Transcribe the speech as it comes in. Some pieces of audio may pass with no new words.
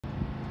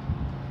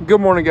Good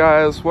morning,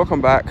 guys.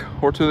 Welcome back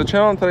or to the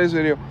channel. In today's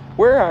video,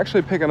 we're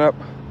actually picking up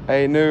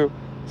a new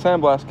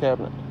Sandblast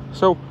cabinet.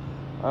 So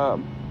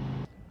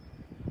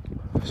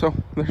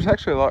there's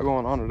actually a lot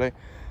going on today.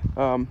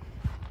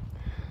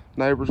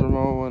 Neighbors are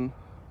mowing.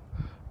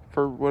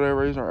 For whatever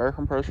reason, our air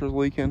compressor is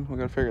leaking. We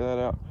got to figure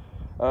that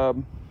out.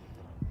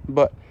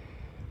 But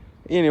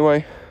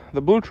anyway, the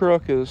blue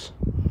truck is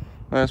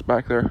that's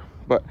back there.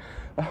 But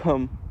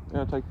I'm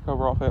gonna take the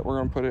cover off it. We're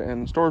gonna put it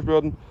in the storage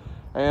building.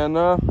 And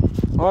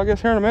well, I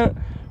guess here in a minute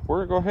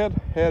we're gonna go ahead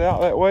head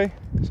out that way.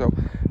 So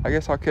I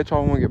guess I'll catch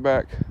y'all when we get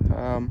back.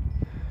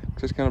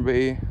 It's gonna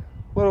be a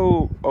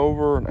little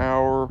over an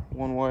hour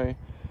one way,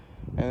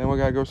 and then we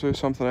gotta go do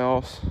something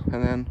else,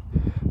 and then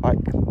like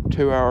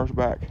 2 hours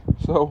back.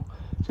 So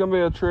it's gonna be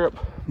a trip.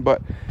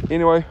 But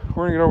anyway,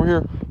 we're gonna get over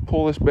here,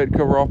 pull this bed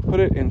cover off, put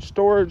it in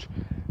storage,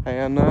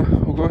 and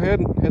we'll go ahead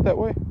and head that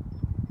way.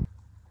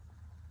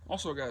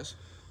 Also, guys,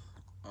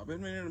 I've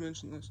been meaning to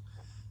mention this.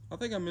 I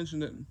think I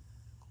mentioned it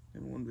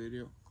in one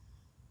video.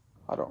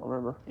 I don't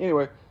remember.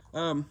 Anyway,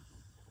 I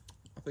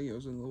think it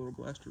was in the little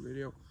blaster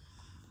video.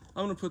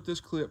 I'm gonna put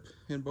this clip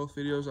in both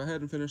videos. I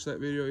hadn't finished that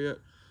video yet,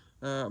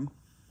 and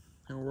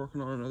we're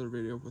working on another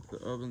video with the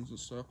ovens and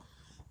stuff.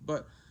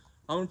 But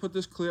I'm gonna put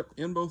this clip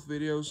in both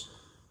videos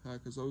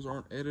because those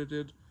aren't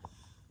edited,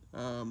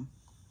 and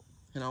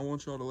I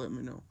want y'all to let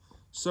me know.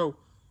 So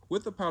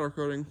with the powder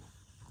coating,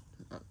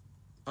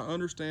 I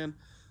understand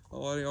a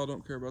lot of y'all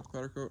don't care about the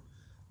powder coat.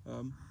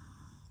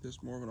 This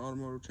is more of an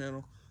automotive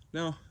channel.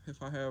 Now,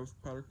 if I have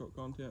powder coat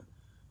content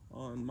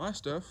on my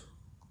stuff,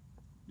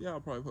 yeah, I'll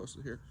probably post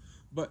it here.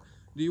 But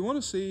do you want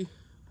to see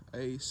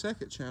a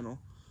second channel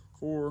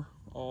for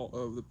all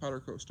of the powder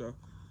coat stuff?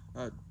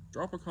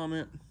 Drop a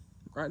comment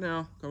right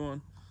now. Come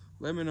on,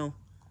 let me know.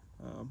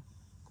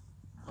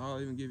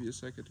 I'll even give you a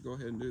second to go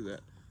ahead and do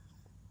that.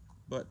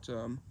 But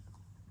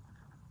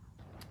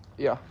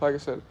yeah, like I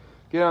said,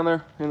 get down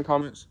there in the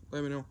comments.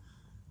 Let me know.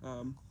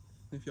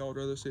 If y'all would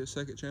rather see a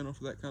second channel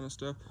for that kind of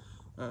stuff,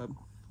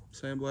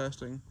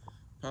 sandblasting,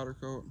 powder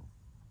coat,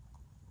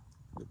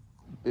 the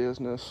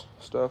business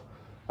stuff,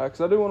 because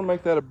I do want to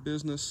make that a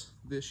business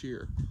this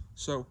year.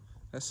 So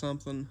that's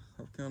something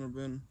I've kind of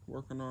been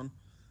working on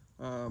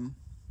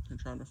and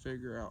trying to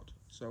figure out.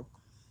 So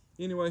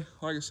anyway,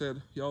 like I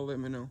said, y'all let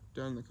me know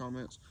down in the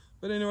comments.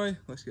 But anyway,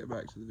 let's get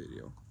back to the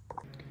video.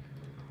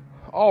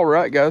 All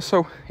right, guys,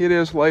 so it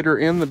is later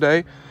in the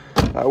day.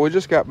 We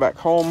just got back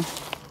home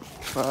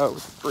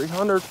with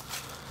 300.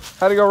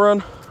 Had to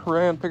go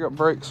ran, pick up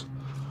brakes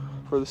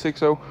for the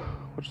 6.0,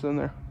 which is in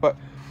there. But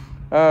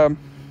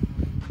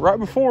right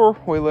before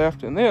we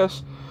left in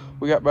this,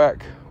 we got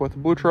back with the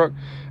blue truck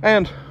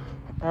and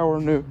our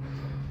new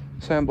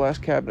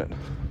Sandblast cabinet.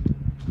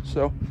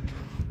 So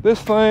this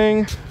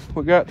thing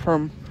we got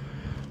from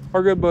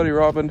our good buddy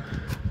Robin.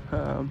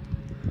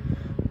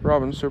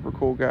 Robin's a super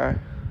cool guy,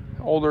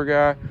 older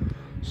guy,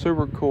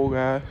 super cool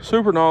guy,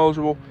 super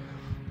knowledgeable.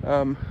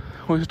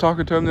 We was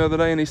talking to him the other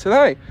day, and he said,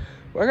 "Hey,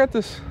 I got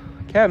this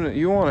cabinet.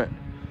 You want it?"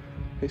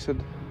 He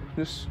said,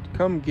 "Just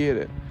come get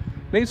it.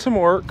 Needs some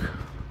work.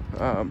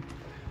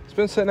 It's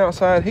been sitting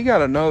outside." He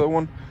got another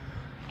one,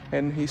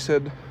 and he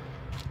said,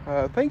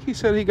 I think he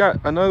said he got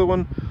another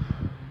one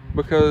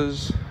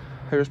because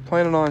he was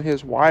planning on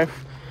his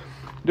wife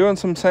doing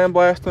some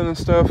sandblasting and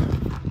stuff,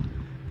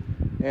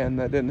 and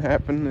that didn't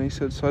happen. And he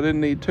said, so I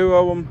didn't need two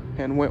of them,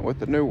 and went with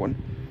the new one.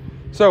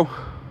 So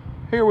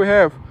here we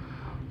have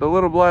the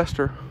little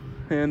blaster,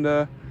 and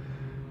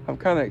I'm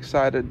kind of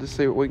excited to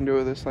see what we can do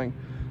with this thing.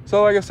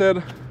 So like I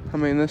said, I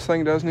mean, this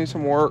thing does need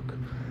some work.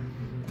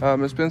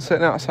 It's been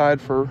sitting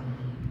outside for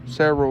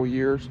several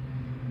years,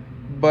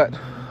 but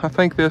I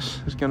think this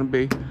is going to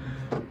be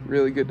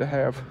really good to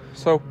have.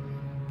 So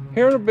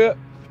here in a bit,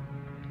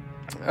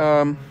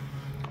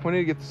 we need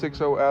to get the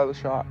 6.0 out of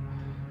the shop.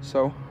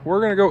 So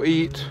we're going to go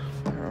eat.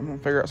 I'm going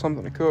to figure out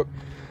something to cook,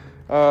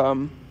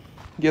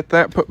 get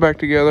that put back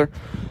together,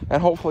 and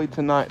hopefully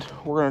tonight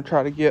we're going to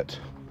try to get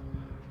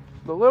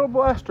the little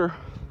blaster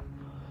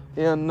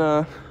in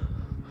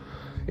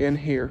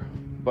here.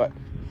 But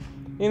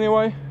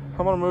anyway,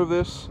 I'm gonna move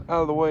this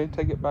out of the way,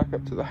 take it back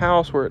up to the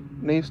house where it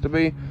needs to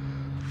be,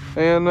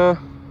 and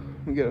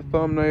get a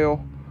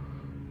thumbnail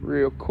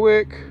real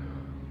quick.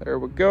 There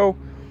we go.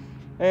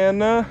 And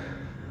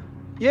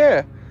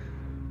yeah,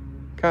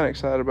 kind of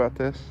excited about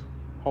this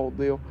whole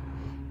deal.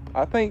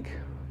 I think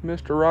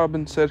Mr.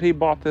 Robbins said he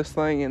bought this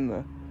thing in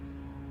the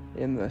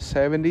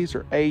 70s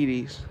or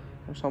 80s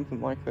or something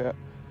like that.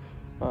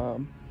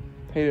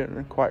 He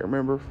didn't quite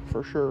remember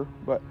for sure,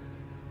 but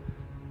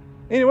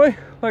anyway,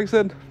 like I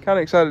said, kind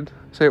of excited to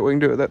see what we can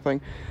do with that thing.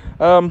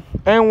 And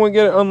when we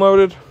get it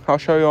unloaded, I'll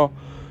show y'all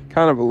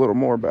kind of a little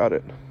more about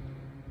it.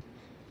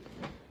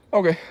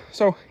 Okay,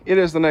 so it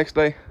is the next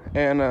day,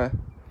 and I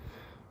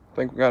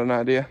think we got an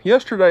idea.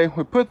 Yesterday,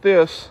 we put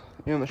this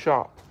in the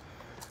shop.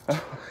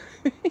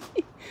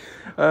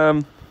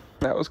 That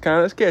was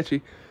kind of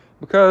sketchy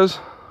because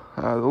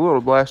the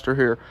little blaster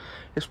here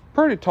is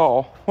pretty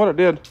tall. What I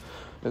did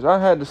is I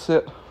had to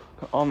sit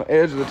on the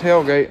edge of the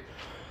tailgate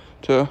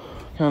to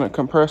kind of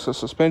compress the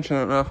suspension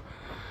enough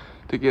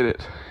to get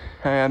it,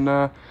 and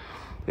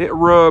it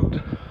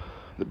rubbed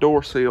the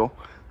door seal.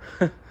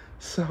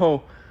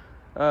 So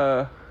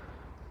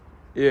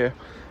yeah,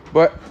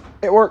 but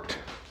it worked.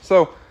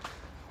 So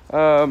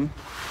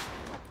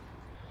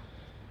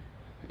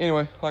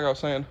anyway, like I was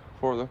saying,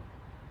 before the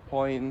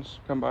planes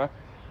come by,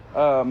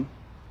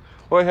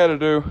 what I had to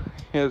do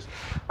is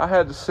I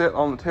had to sit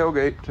on the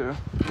tailgate to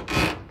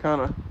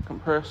kind of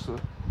compress the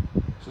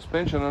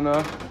suspension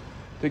enough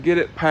to get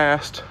it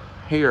past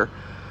here.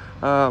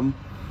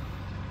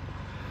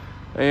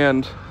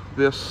 And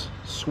this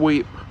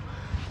sweep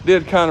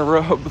did kind of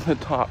rub the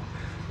top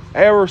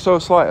ever so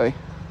slightly,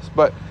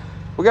 but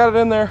we got it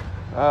in there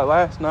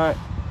last night.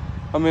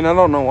 I mean, I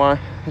don't know why.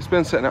 It's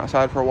been sitting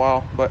outside for a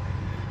while, but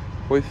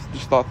we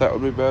just thought that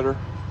would be better.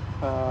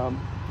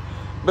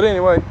 But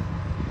anyway,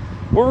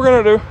 what we're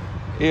gonna do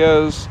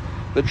is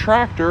the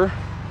tractor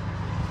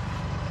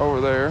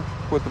over there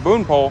with the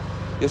boom pole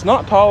is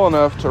not tall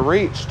enough to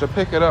reach to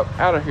pick it up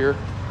out of here,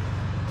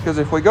 because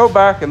if we go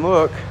back and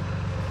look,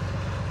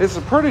 it's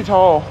a pretty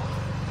tall,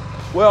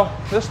 well,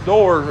 this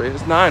door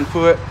is 9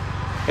 foot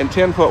and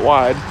 10 foot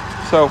wide,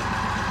 so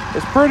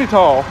it's pretty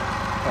tall,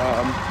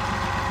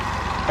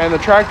 and the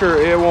tractor,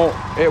 it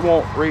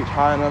won't reach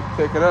high enough to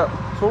pick it up.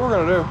 So what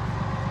we're gonna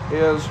do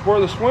is where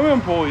the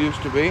swimming pool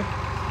used to be,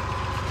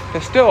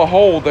 there's still a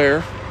hole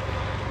there,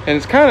 and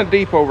it's kind of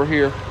deep over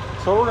here.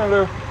 So what we're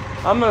gonna do,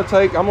 I'm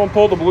gonna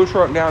pull the blue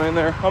truck down in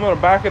there. I'm gonna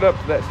back it up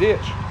to that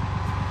ditch,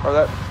 or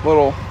that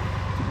little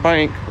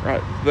bank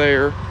right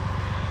there,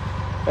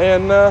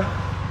 and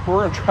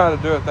we're gonna try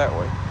to do it that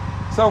way.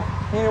 So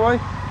anyway,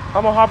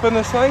 I'm gonna hop in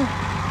this thing,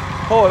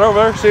 pull it over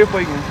there, see if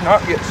we can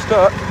not get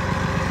stuck,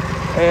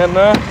 and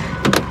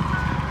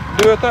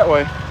do it that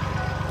way.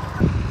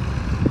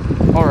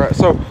 All right,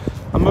 so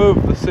I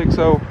moved the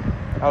 6.0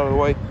 out of the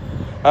way,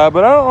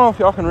 but I don't know if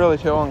y'all can really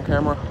tell on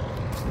camera.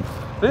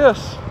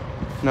 This,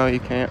 no, you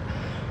can't.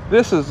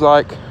 This is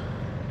like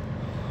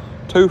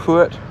 2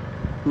 foot,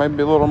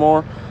 maybe a little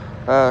more,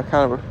 kind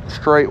of a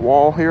straight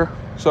wall here.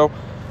 So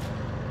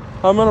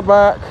I'm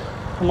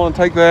gonna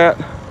take that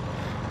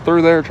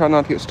through there, try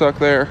not to get stuck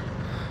there,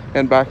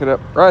 and back it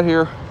up right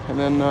here, and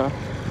then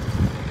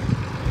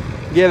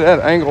get it at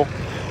an angle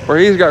where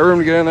he's got room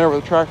to get in there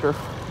with the tractor,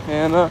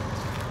 and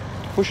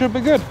we should be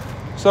good.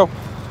 So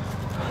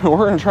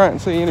we're gonna try it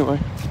and see anyway.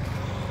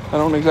 I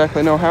don't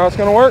exactly know how it's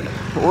gonna work,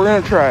 but we're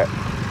gonna try it.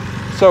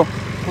 So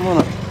I'm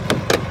gonna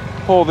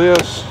pull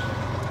this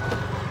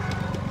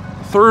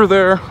through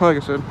there, like I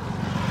said,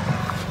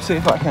 see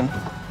if I can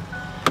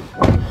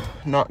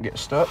not get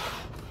stuck.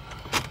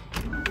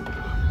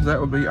 That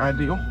would be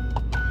ideal.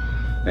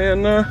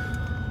 And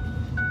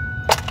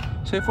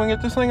see if we can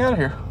get this thing out of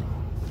here.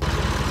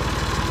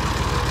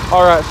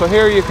 All right, so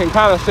here you can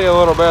kind of see a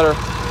little better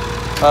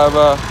of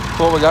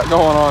what we got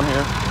going on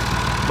here.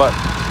 But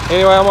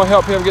anyway, I'm gonna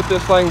help him get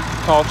this thing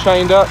all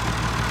chained up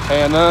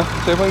and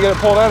see if we can get it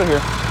pulled out of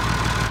here.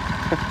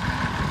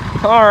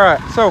 All right,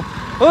 so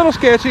a little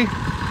sketchy.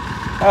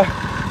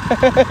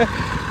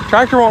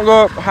 Tractor won't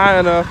go up high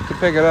enough to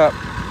pick it up.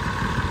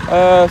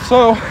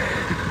 So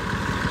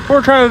what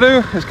we're trying to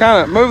do is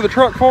kind of move the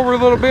truck forward a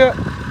little bit,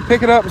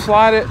 pick it up and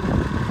slide it.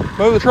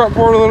 Move the truck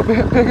forward a little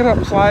bit, pick it up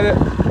and slide it.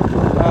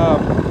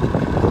 I'm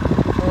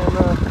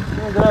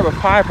gonna grab a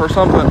pipe or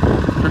something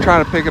to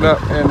try to pick it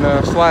up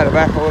and slide it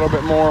back a little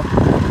bit more.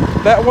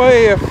 That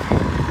way, if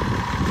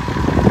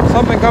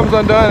something comes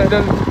undone, it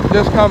doesn't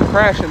just come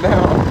crashing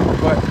down.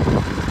 But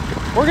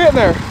we're getting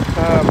there.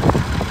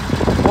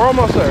 We're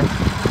almost there.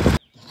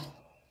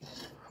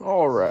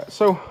 All right,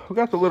 so we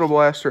got the little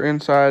blaster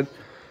inside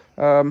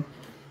a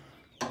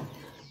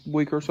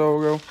week or so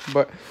ago,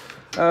 but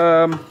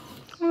I'm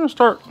gonna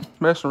start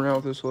messing around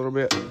with this a little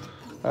bit.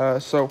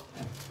 So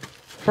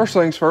first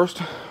things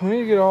first, we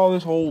need to get all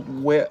this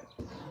old wet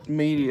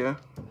media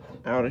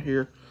out of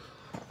here.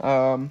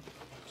 So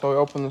we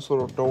open this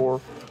little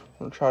door.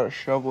 I'm gonna try to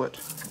shovel it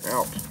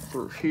out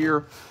through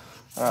here.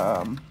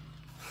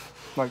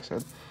 Like I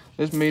said,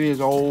 this media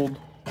is old,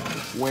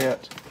 it's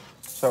wet,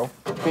 so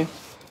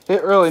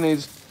it really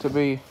needs to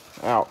be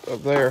out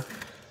of there.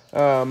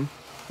 And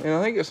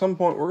I think at some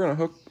point we're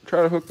gonna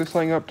try to hook this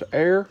thing up to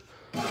air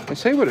and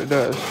see what it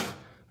does.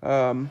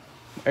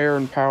 Air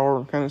and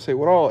power, kind of see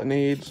what all it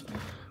needs.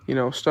 You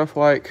know, stuff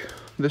like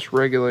this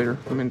regulator.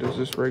 I mean, does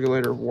this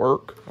regulator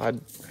work? I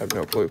have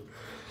no clue.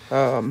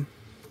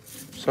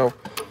 So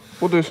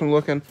we'll do some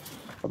looking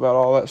about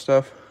all that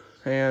stuff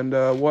and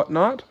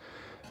whatnot.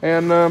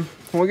 And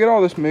when we get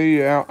all this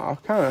media out, I'll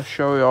kind of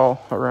show y'all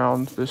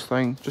around this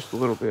thing just a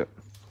little bit.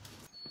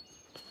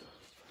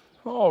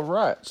 All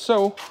right,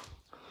 so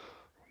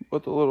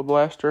with the little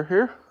blaster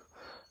here.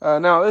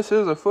 Now this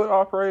is a foot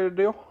operated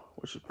deal,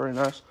 which is pretty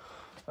nice.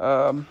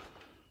 No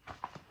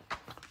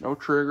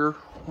trigger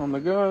on the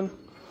gun.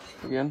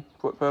 Again,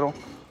 foot pedal.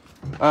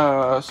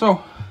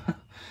 So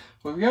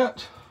we've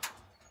got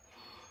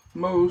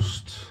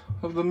most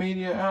of the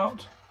media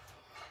out,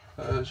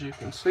 as you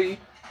can see.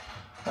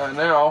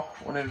 Now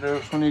what we need to do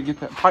is we need to get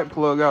that pipe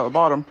plug out of the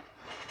bottom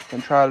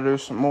and try to do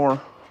some more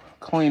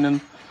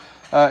cleaning.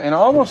 And I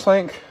almost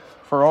think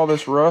for all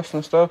this rust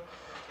and stuff,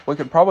 we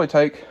could probably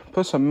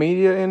put some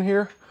media in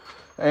here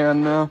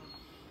and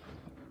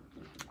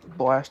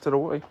blast it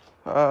away.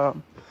 But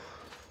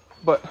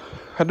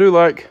I do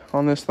like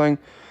on this thing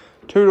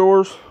 2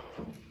 doors.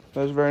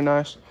 That's very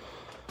nice.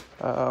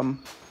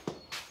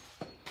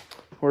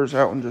 Whereas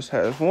that one just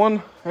has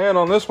 1, and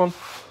on this one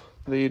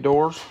the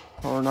doors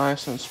are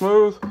nice and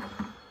smooth,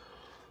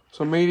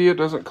 so media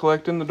doesn't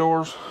collect in the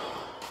doors,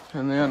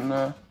 and then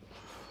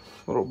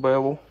little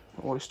bevel,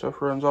 all this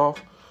stuff runs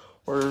off.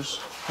 Whereas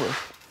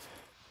with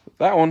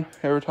that one,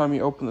 every time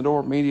you open the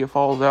door, media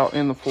falls out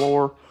in the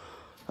floor,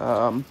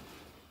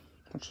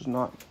 which is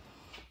not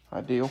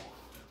ideal.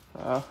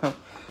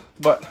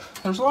 But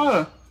there's a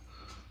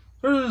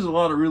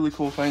lot of really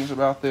cool things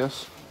about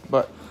this.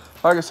 But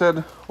like I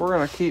said, we're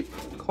gonna keep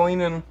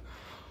cleaning,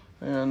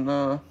 and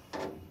I'll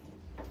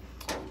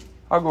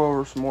go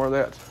over some more of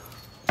that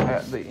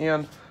at the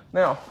end.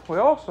 Now, we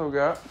also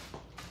got,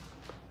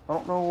 I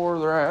don't know where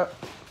they're at,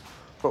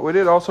 but we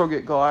did also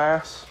get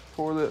glass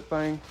for that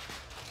thing.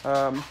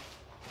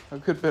 A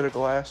good bit of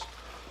glass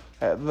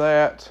at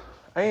that.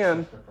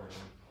 And,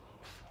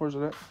 where's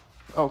it at?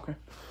 Okay.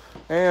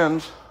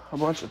 And a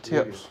bunch of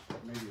tips.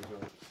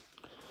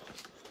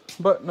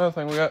 But another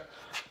thing we got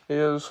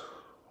is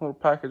a little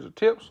package of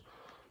tips,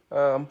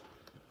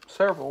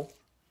 several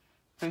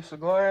pieces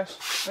of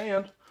glass,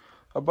 and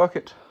a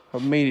bucket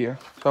of media.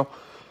 So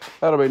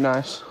that'll be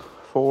nice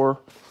for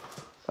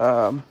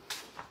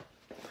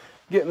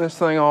getting this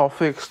thing all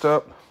fixed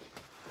up.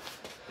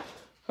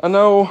 I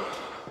know,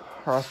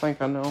 or I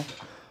think I know,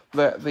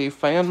 that the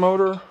fan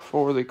motor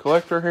for the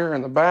collector here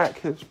in the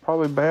back is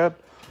probably bad.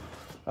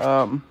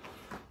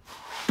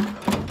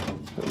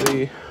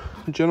 The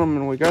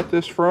gentleman we got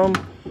this from,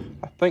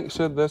 I think,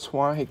 said that's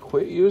why he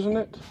quit using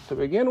it to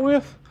begin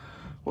with,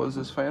 was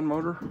this fan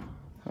motor.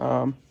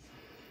 And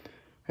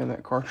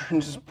that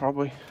cartridge is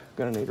probably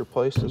gonna need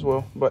replaced as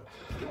well. But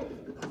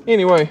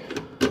anyway,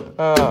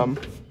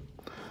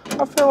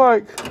 I feel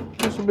like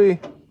this will be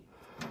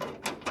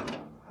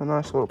a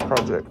nice little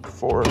project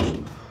for us.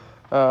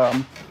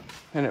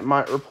 And it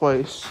might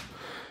replace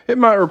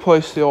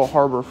the old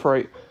Harbor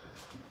Freight.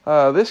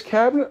 This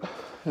cabinet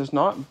is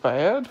not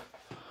bad,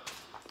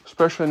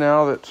 especially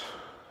now that,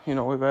 you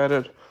know, we've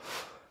added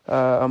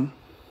a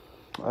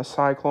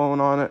cyclone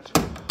on it,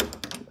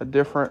 a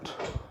different,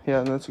 yeah,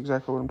 and that's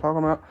exactly what I'm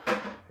talking about.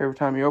 Every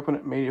time you open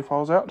it, media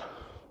falls out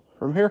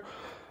from here.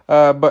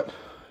 But,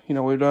 you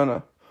know, we've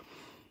done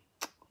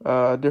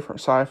a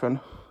different siphon,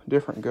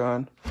 different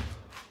gun.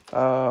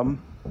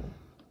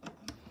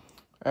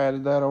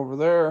 Added that over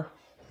there.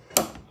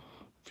 A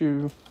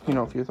few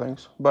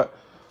things. But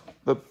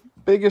the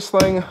biggest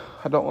thing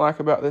I don't like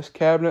about this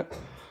cabinet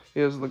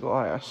is the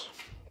glass.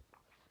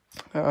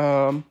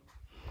 If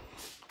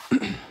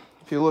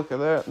you look at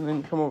that and then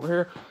you come over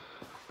here,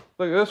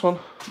 look at this one.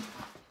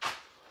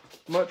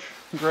 Much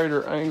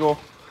greater angle,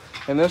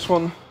 and this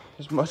one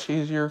is much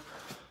easier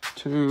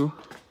to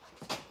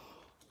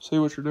see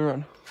what you're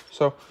doing.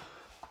 So,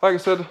 like I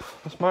said,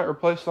 this might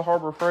replace the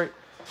Harbor Freight.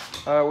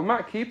 We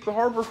might keep the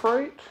Harbor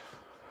Freight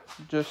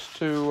just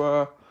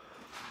to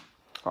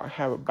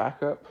have a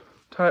backup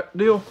type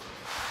deal,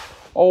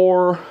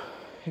 or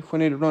if we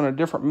need to run a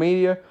different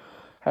media,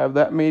 have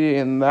that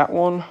media in that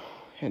one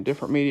and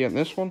different media in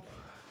this one.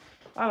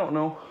 I don't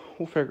know.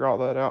 We'll figure all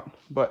that out.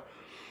 But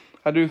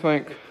I do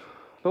think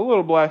the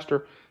little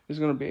blaster is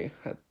going to be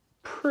a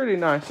pretty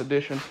nice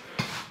addition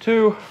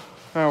to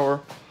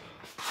our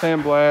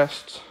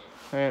Sandblast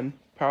and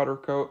powder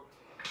coat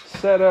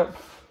setup.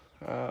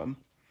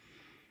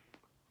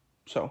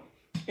 So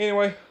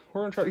anyway,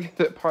 we're going to try to get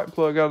that pipe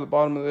plug out of the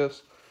bottom of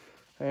this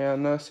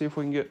and see if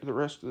we can get the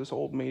rest of this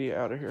old media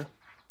out of here.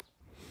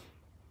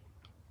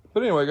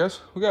 But anyway, guys,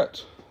 we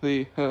got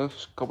the, a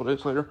couple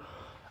days later,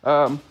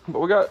 but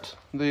we got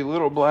the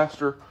little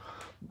blaster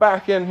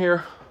back in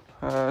here.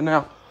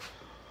 Now,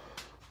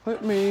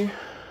 let me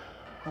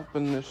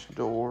open this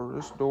door.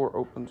 This door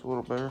opens a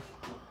little better.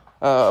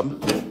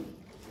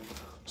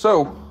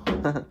 So,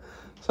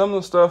 some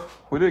of the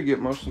stuff, we did get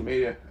most of the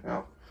media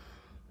out.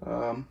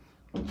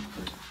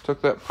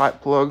 Took that pipe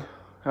plug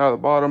out of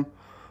the bottom,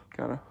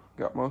 kind of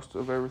got most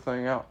of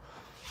everything out.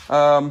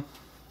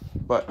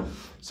 But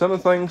some of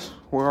the things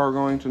we are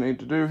going to need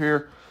to do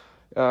here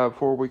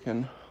before we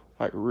can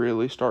like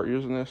really start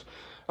using this.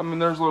 I mean,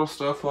 there's little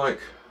stuff like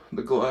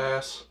the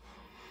glass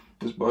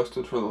is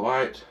busted for the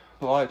light.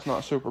 The light's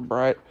not super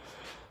bright.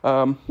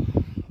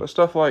 But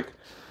stuff like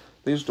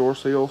these door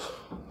seals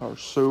are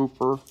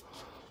super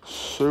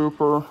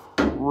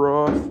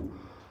rough.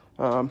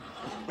 Yeah,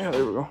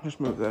 there we go.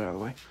 Just move that out of the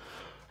way.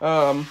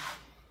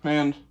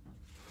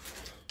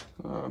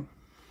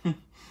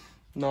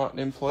 Not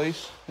in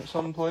place at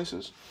some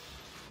places.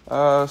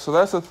 So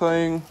that's the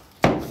thing.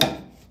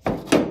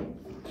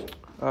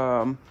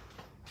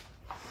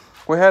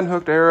 We hadn't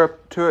hooked air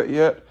up to it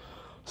yet,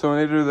 so we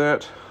need to do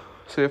that.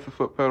 See if the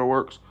foot pedal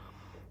works.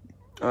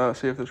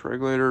 See if this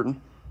regulator and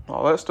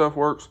all that stuff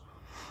works.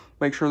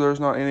 Make sure there's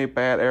not any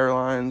bad air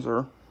lines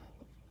or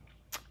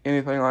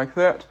anything like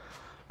that.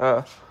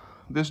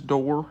 this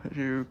door, as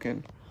you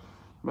can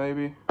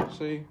maybe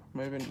see,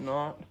 maybe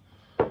not.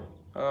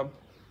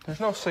 There's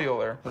no seal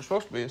there. There's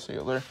supposed to be a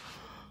seal there,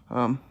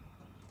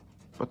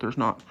 but there's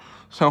not.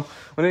 So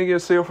we need to get a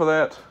seal for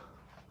that.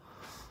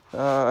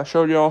 I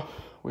showed y'all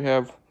we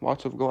have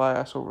lots of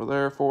glass over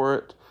there for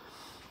it.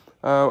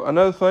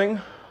 Another thing,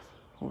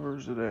 where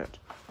is it at?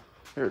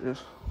 Here it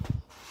is.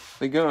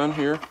 The gun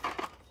here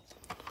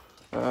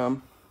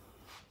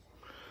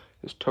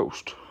is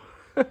toast.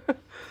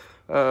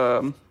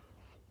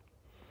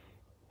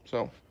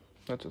 So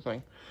that's the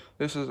thing.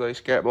 This is a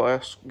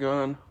Sandblast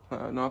gun,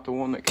 not the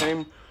one that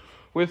came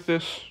with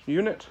this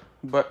unit,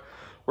 but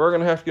we're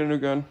gonna have to get a new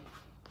gun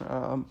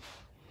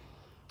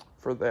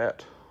for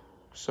that.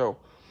 So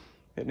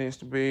it needs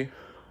to be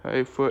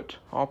a foot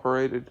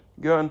operated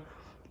gun,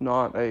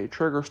 not a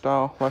trigger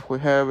style like we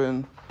have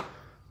in,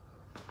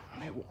 let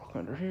me walk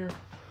under here,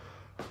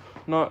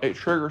 not a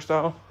trigger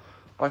style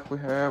like we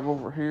have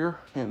over here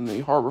in the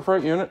Harbor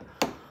Freight unit.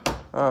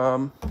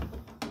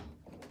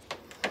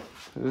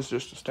 It is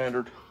just a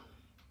standard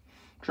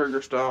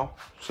trigger style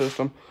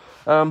system.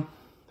 And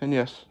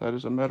yes, that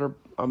is a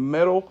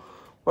metal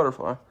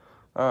butterfly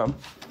that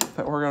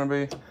we're going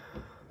to be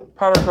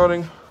powder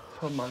coating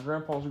for my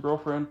grandpa's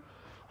girlfriend.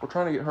 We're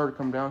trying to get her to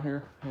come down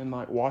here and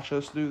like watch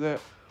us do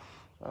that.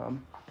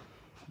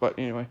 But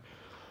anyway,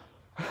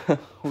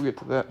 we'll get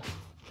to that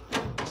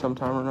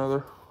sometime or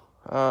another.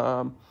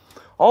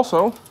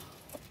 Also,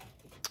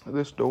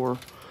 this door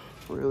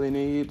really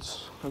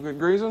needs a good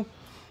greasing.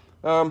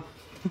 As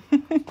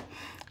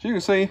you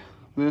can see,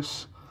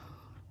 this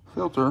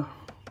filter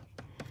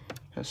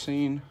has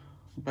seen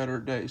better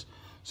days.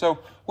 So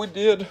we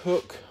did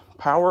hook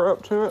power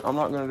up to it. I'm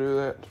not going to do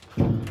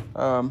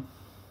that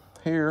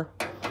here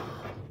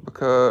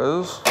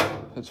because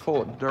it's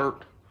full of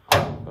dirt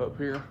up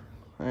here,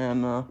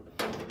 and I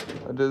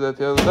did that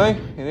the other day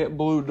and it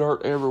blew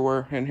dirt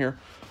everywhere in here.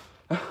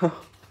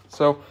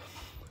 So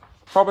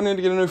probably need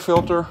to get a new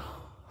filter,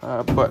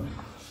 but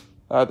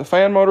the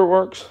fan motor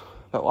works,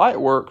 the light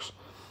works,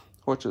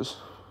 which is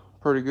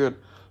pretty good,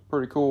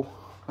 pretty cool.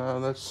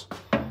 That's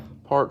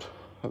part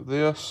of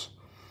this,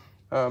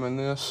 and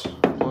this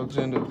plugs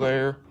into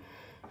there,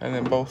 and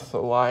then both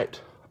the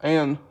light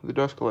and the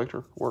dust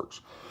collector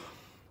works.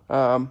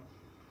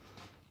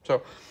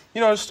 So,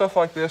 you know, just stuff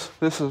like this.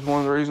 This is one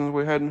of the reasons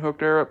we hadn't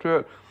hooked air up to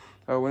it.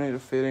 We need a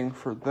fitting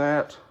for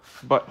that.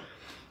 But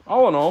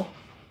all in all,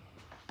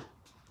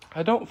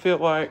 I don't feel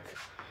like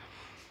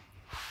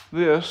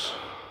this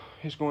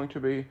is going to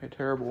be a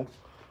terrible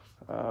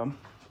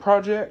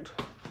project.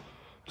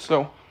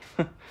 So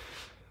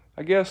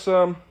I guess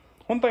one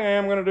thing I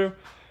am going to do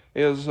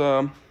is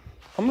I'm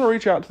going to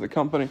reach out to the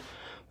company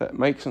that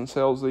makes and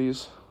sells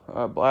these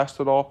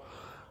blasted all.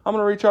 I'm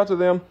going to reach out to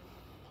them,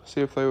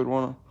 see if they would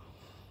want to,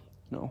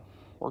 you know,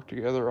 work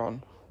together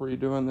on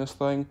redoing this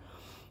thing.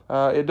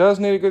 It does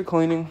need a good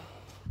cleaning.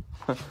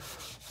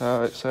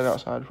 It sat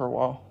outside for a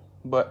while,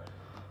 but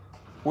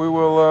we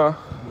will,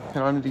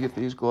 and I need to get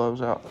these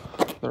gloves out.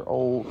 They're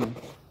old and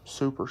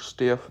super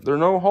stiff. There are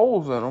no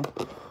holes in them,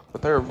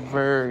 but they're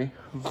very,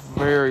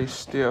 very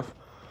stiff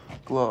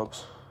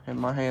gloves, and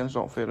my hands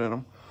don't fit in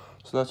them,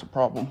 so that's a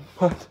problem.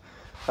 But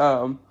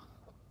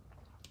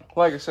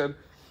like I said,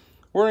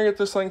 we're gonna get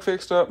this thing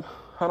fixed up.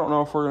 I don't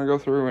know if we're gonna go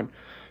through and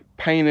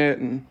paint it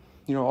and,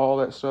 you know, all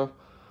that stuff.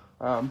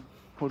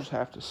 We'll just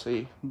have to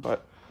see.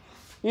 But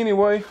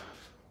anyway,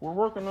 we're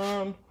working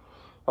on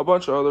a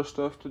bunch of other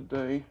stuff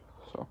today,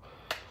 so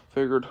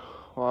figured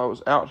while I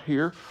was out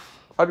here,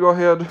 I'd go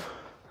ahead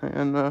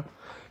and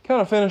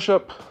kind of finish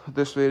up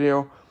this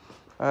video.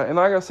 And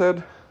like I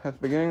said at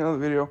the beginning of the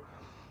video,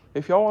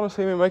 if y'all want to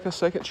see me make a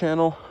second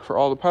channel for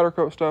all the powder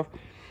coat stuff,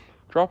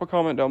 drop a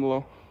comment down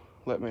below.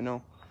 Let me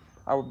know.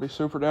 I would be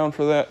super down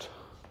for that,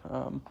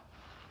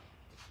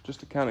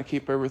 just to kind of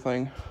keep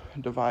everything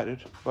divided.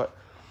 But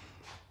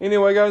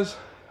anyway, guys,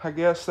 I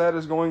guess that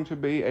is going to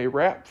be a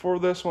wrap for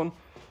this one.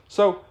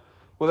 So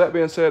with that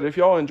being said, if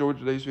y'all enjoyed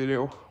today's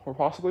video or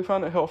possibly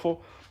found it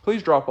helpful,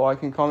 please drop a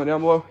like and comment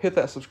down below. Hit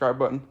that subscribe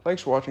button.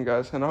 Thanks for watching,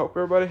 guys, and I hope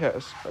everybody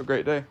has a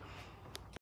great day.